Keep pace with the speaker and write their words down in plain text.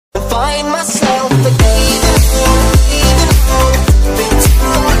find myself again. Been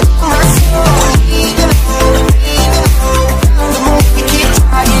telling myself, the more you keep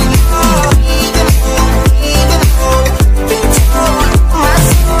trying. Been telling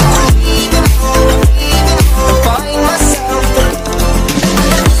myself, I find myself again.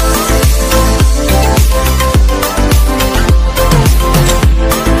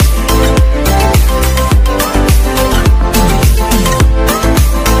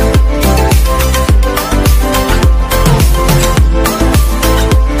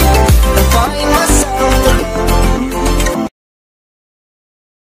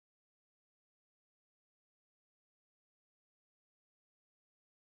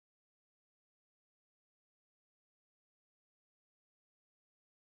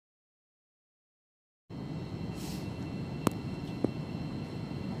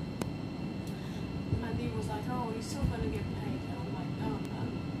 Still going to get paid, and I'm like, no,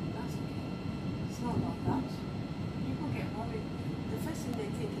 that's okay. It's not about that. People get worried. The first thing they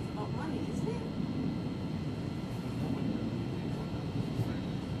think is about money, isn't it?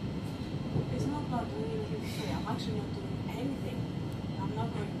 It's not about doing anything free. I'm actually not doing anything. I'm not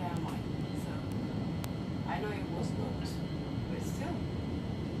going there, am I? So I know it was not, but still,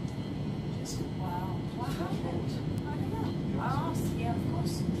 just wow. What happened? I don't know. I asked, yeah, of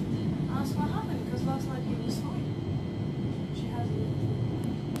course. I asked what happened because last night he was fine.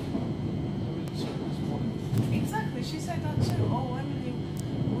 Exactly, she said that too. Oh, Emily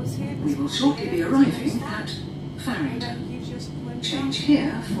was here. We will shortly be arriving at Farringdon. Change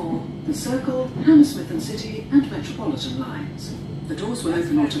here for the Circle, Hammersmith and City and Metropolitan lines. The doors will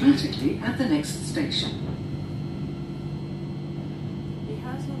open automatically at the next station. He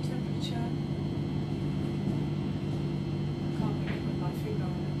has no temperature. I can't really put my finger on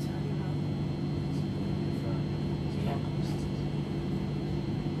it, I don't know.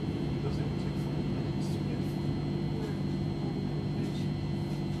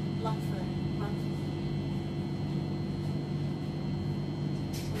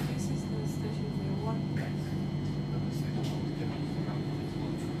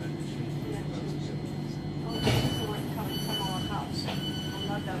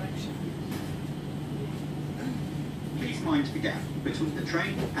 Please mind the gap between the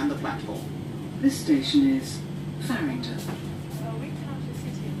train and the platform. This station is Farringdon.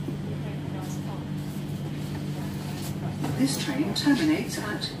 This train terminates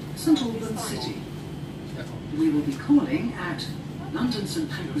at St Albans City. We will be calling at London St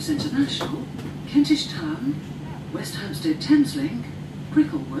Pancras International, Kentish Town, West Hampstead Thameslink,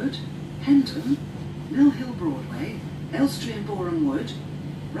 Cricklewood, Hendon, Mill Hill Broadway, Elstree and Boreham Wood,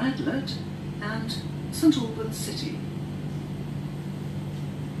 Radlett and St Albans City.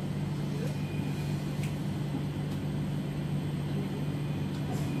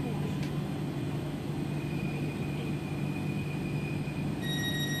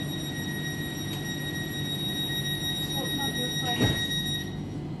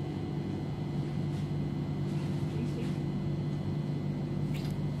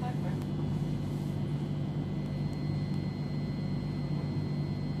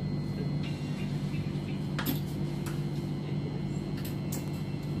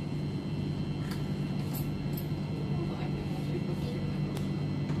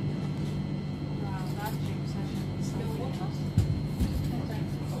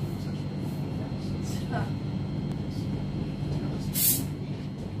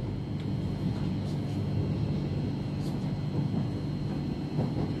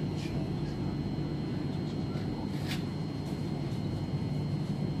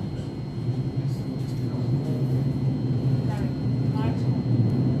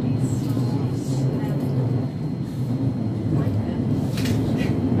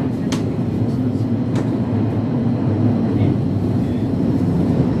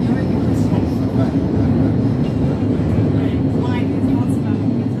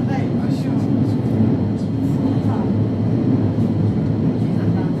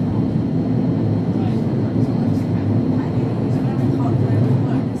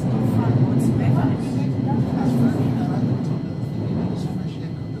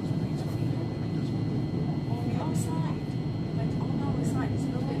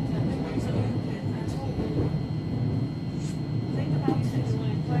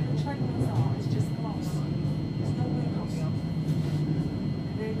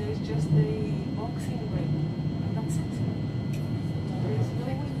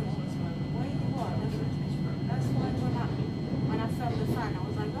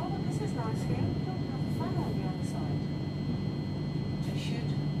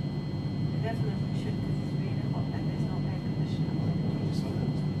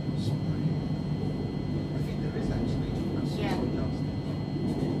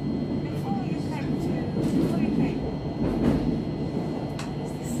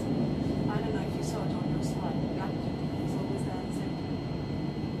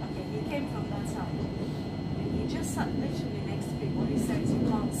 came from that side. And he just sat literally next to me. What he says, you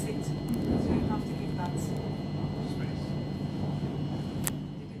can't sit. So you have to give that space.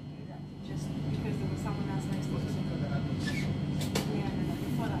 You didn't do that just because there was someone else next to him. Yeah, no,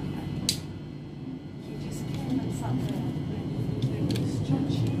 before that guy. He just came and sat there. And he was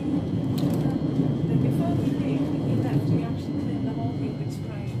stretching. Then before he left, we actually cleaned the whole thing with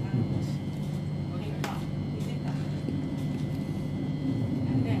spray and paper. He did that.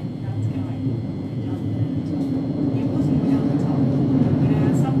 And then that guy went down there. He wasn't way on the top. But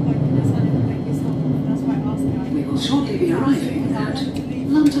at some point he decided to take his top off. That's why I asked the guy. We will shortly be arriving at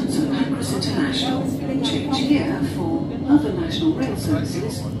London St Pancras International. Change here for other national rail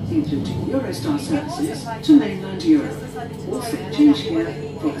services, including Eurostar services to mainland Europe. Also change here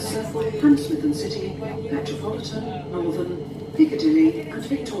for the Circle, Hammersmith and City, Metropolitan, Northern, Piccadilly and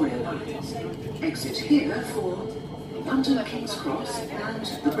Victoria lines. Exit here for London King's Cross and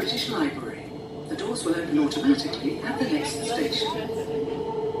the British Library. The doors will open automatically at the next station.